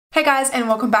Hey guys, and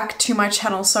welcome back to my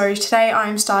channel. So today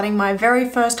I'm starting my very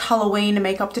first Halloween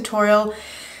makeup tutorial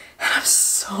and I'm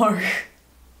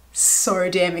so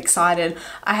damn excited.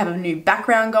 I have a new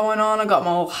background going on, I got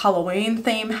my whole Halloween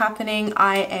theme happening.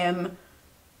 I am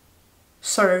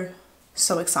so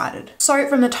excited. So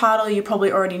from the title you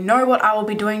probably already know what I will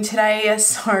be doing today,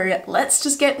 so let's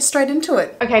just get straight into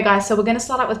it. Okay guys, so we're going to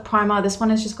start out with primer. This one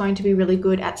is just going to be really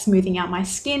good at smoothing out my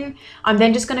skin. I'm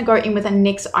then just going to go in with a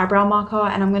NYX eyebrow marker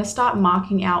and I'm going to start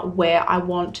marking out where I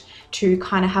want to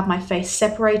kind of have my face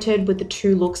separated with the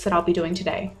two looks that I'll be doing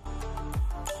today.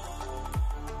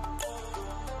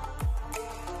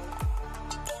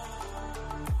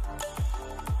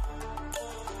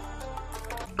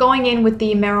 Going in with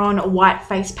the Maron white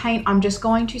face paint, I'm just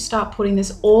going to start putting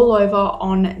this all over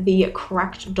on the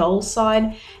cracked doll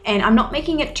side, and I'm not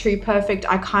making it too perfect.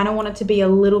 I kind of want it to be a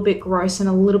little bit gross and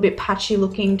a little bit patchy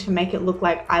looking to make it look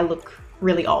like I look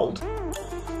really old.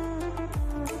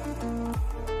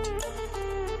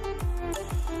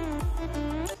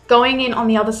 Going in on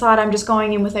the other side, I'm just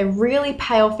going in with a really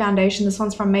pale foundation. This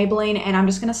one's from Maybelline, and I'm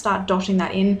just going to start dotting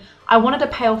that in. I wanted a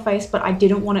pale face, but I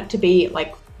didn't want it to be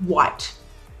like white.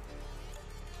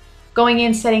 Going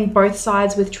in, setting both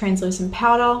sides with translucent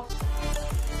powder.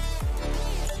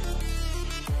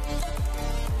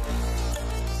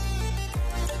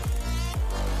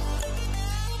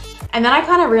 And then I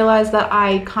kind of realized that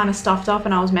I kind of stuffed up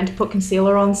and I was meant to put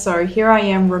concealer on. So here I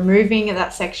am removing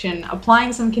that section,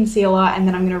 applying some concealer, and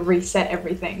then I'm going to reset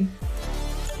everything.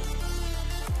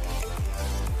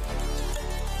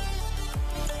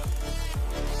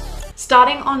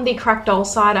 Starting on the cracked doll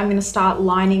side, I'm going to start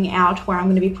lining out where I'm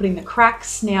going to be putting the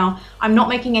cracks. Now, I'm not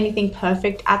making anything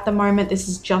perfect at the moment. This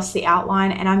is just the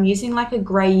outline, and I'm using like a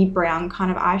grey brown kind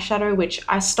of eyeshadow, which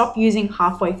I stopped using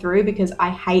halfway through because I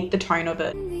hate the tone of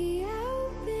it.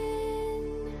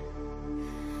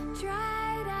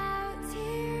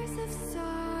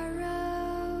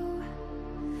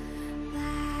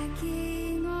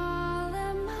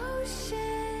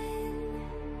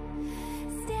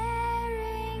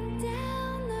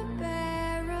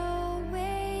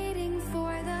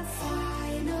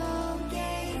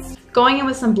 Going in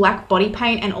with some black body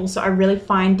paint and also a really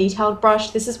fine detailed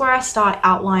brush. This is where I start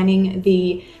outlining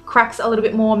the cracks a little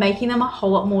bit more, making them a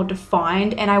whole lot more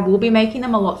defined, and I will be making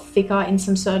them a lot thicker in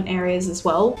some certain areas as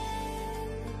well.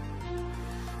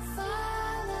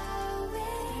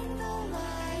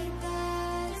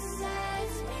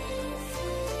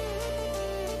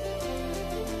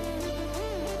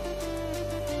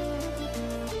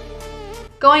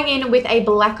 Going in with a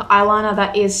black eyeliner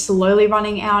that is slowly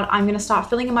running out, I'm going to start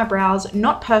filling in my brows.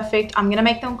 Not perfect, I'm going to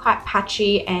make them quite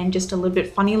patchy and just a little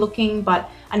bit funny looking, but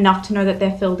enough to know that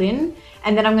they're filled in.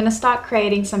 And then I'm going to start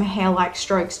creating some hair-like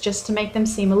strokes just to make them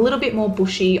seem a little bit more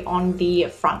bushy on the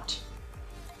front.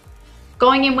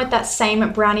 Going in with that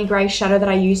same brownie grey shadow that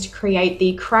I used to create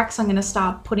the cracks, I'm going to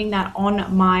start putting that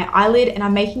on my eyelid, and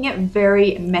I'm making it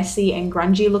very messy and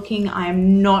grungy looking. I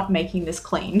am not making this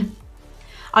clean.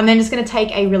 I'm then just going to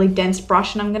take a really dense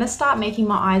brush and I'm going to start making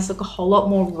my eyes look a whole lot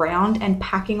more round and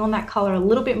packing on that color a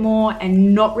little bit more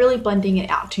and not really blending it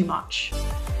out too much.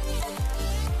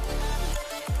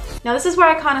 Now this is where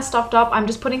I kind of stuffed up. I'm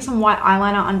just putting some white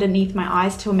eyeliner underneath my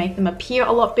eyes to make them appear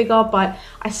a lot bigger, but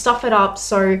I stuff it up,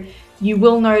 so you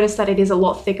will notice that it is a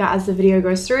lot thicker as the video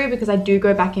goes through because I do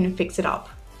go back in and fix it up.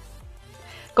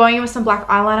 Going in with some black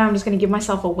eyeliner, I'm just going to give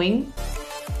myself a wing.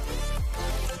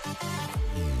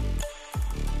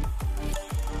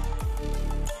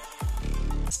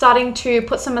 Starting to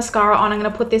put some mascara on, I'm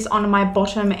going to put this on my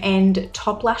bottom and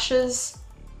top lashes,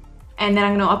 and then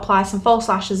I'm going to apply some false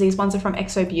lashes. These ones are from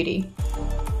XO Beauty.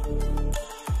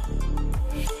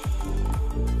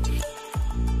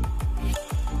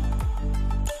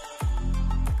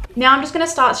 Now I'm just going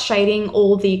to start shading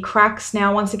all the cracks.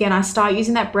 Now once again, I start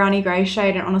using that brownie grey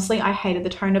shade, and honestly I hated the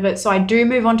tone of it, so I do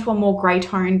move on to a more grey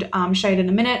toned shade in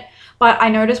a minute. But I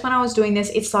noticed when I was doing this,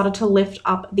 it started to lift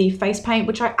up the face paint,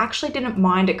 which I actually didn't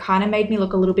mind. It kind of made me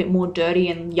look a little bit more dirty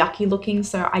and yucky looking,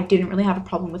 so I didn't really have a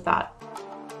problem with that.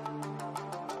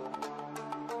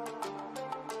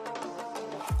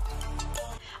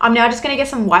 I'm now just going to get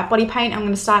some white body paint. I'm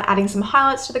going to start adding some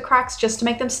highlights to the cracks just to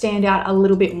make them stand out a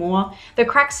little bit more. The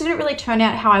cracks didn't really turn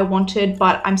out how I wanted,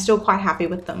 but I'm still quite happy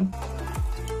with them.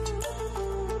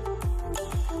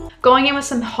 Going in with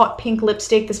some hot pink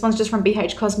lipstick. This one's just from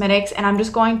BH Cosmetics, and I'm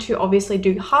just going to obviously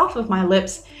do half of my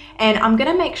lips, and I'm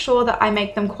going to make sure that I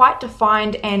make them quite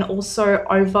defined and also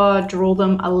overdraw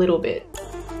them a little bit.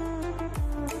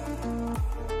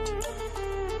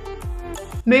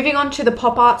 Moving on to the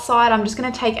pop art side, I'm just going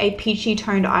to take a peachy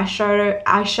toned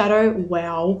eyeshadow,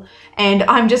 wow, and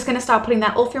I'm just going to start putting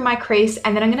that all through my crease,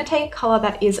 and then I'm going to take a color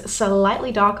that is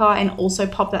slightly darker and also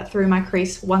pop that through my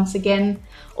crease once again.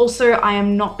 Also, I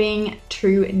am not being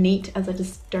too neat as I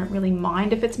just don't really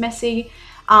mind if it's messy.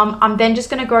 I'm then just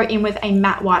going to go in with a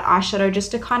matte white eyeshadow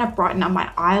just to kind of brighten up my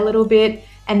eye a little bit.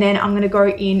 And then I'm going to go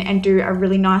in and do a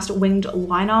really nice winged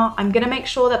liner. I'm going to make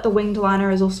sure that the winged liner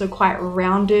is also quite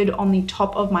rounded on the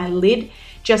top of my lid,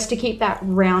 just to keep that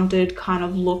rounded kind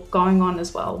of look going on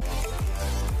as well.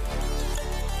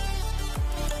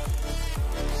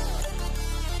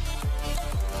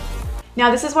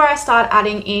 Now this is where I start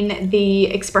adding in the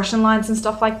expression lines and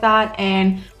stuff like that,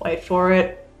 and wait for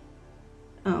it.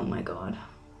 Oh my God.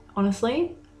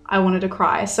 Honestly, I wanted to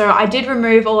cry. So I did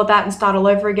remove all of that and start all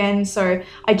over again. So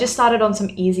I just started on some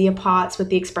easier parts with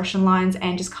the expression lines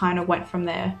and just kind of went from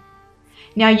there.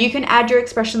 Now you can add your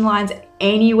expression lines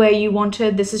anywhere you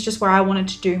wanted. This is just where I wanted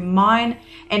to do mine.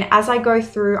 And as I go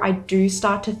through, I do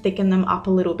start to thicken them up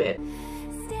a little bit.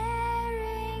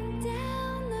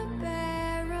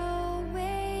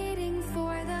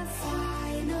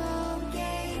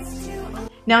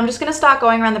 Now I'm just going to start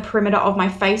going around the perimeter of my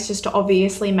face just to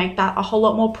obviously make that a whole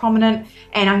lot more prominent,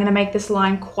 and I'm going to make this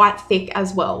line quite thick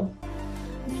as well.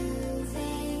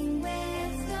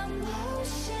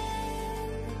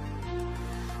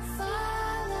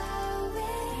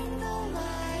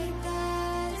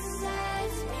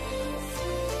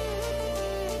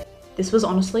 This was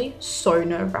honestly so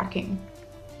nerve-wracking.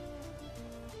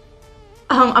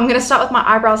 I'm going to start with my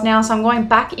eyebrows now. So I'm going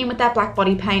back in with that black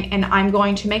body paint, and I'm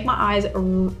going to make my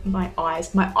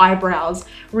eyebrows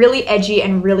really edgy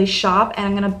and really sharp, and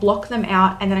I'm going to block them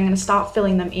out, and then I'm going to start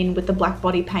filling them in with the black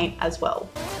body paint as well.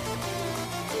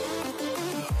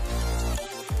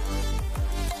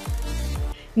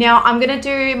 Now I'm going to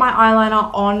do my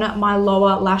eyeliner on my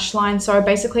lower lash line. So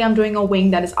basically I'm doing a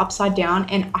wing that is upside down,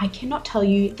 and I cannot tell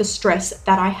you the stress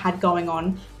that I had going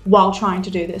on while trying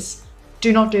to do this.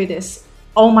 Do not do this.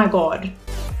 Oh my God.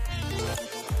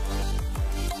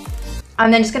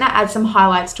 I'm then just going to add some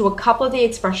highlights to a couple of the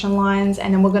expression lines,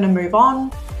 and then we're going to move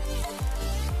on.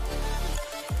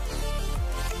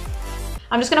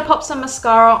 I'm just going to pop some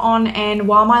mascara on, and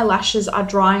while my lashes are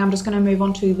drying, I'm just going to move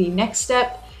on to the next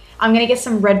step. I'm going to get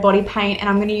some red body paint, and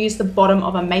I'm going to use the bottom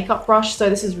of a makeup brush. So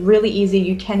this is really easy.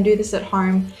 You can do this at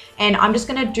home. And I'm just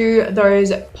going to do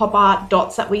those pop art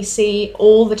dots that we see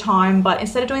all the time, but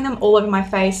instead of doing them all over my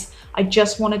face, I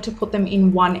just wanted to put them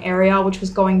in one area, which was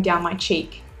going down my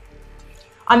cheek.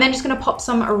 I'm then just going to pop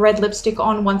some red lipstick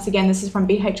on. Once again, this is from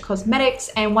BH Cosmetics.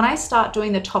 And when I start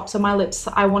doing the tops of my lips,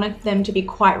 I wanted them to be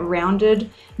quite rounded,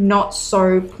 not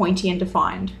so pointy and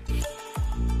defined.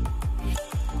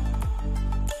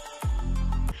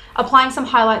 Applying some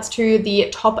highlights to the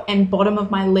top and bottom of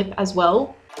my lip as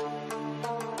well.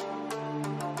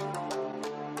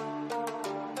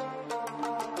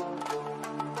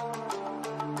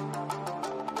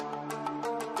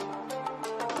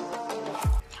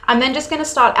 I'm then just going to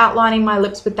start outlining my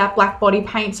lips with that black body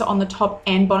paint, so on the top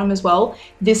and bottom as well.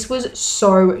 This was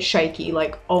so shaky,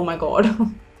 like, oh my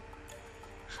God.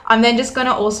 I'm then just going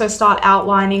to also start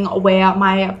outlining where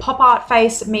my pop art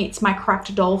face meets my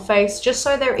cracked doll face, just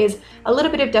so there is a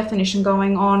little bit of definition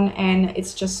going on, and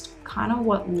it's just kind of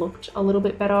what looked a little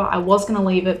bit better. I was going to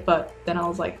leave it, but then I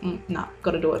was like, nah,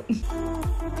 gotta do it.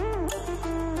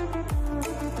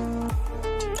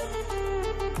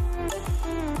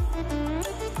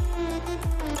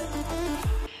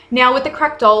 Now with the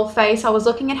cracked doll face, I was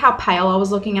looking at how pale I was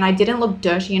looking, and I didn't look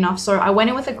dirty enough. So I went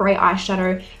in with a grey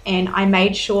eyeshadow, and I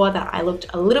made sure that I looked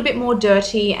a little bit more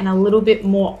dirty and a little bit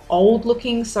more old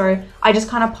looking. So I just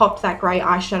kind of popped that grey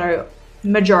eyeshadow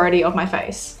majority of my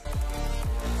face.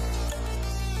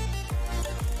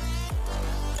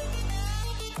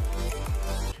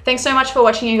 Thanks so much for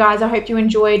watching, you guys. I hope you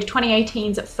enjoyed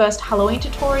 2018's first Halloween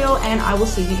tutorial, and I will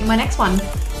see you in my next one.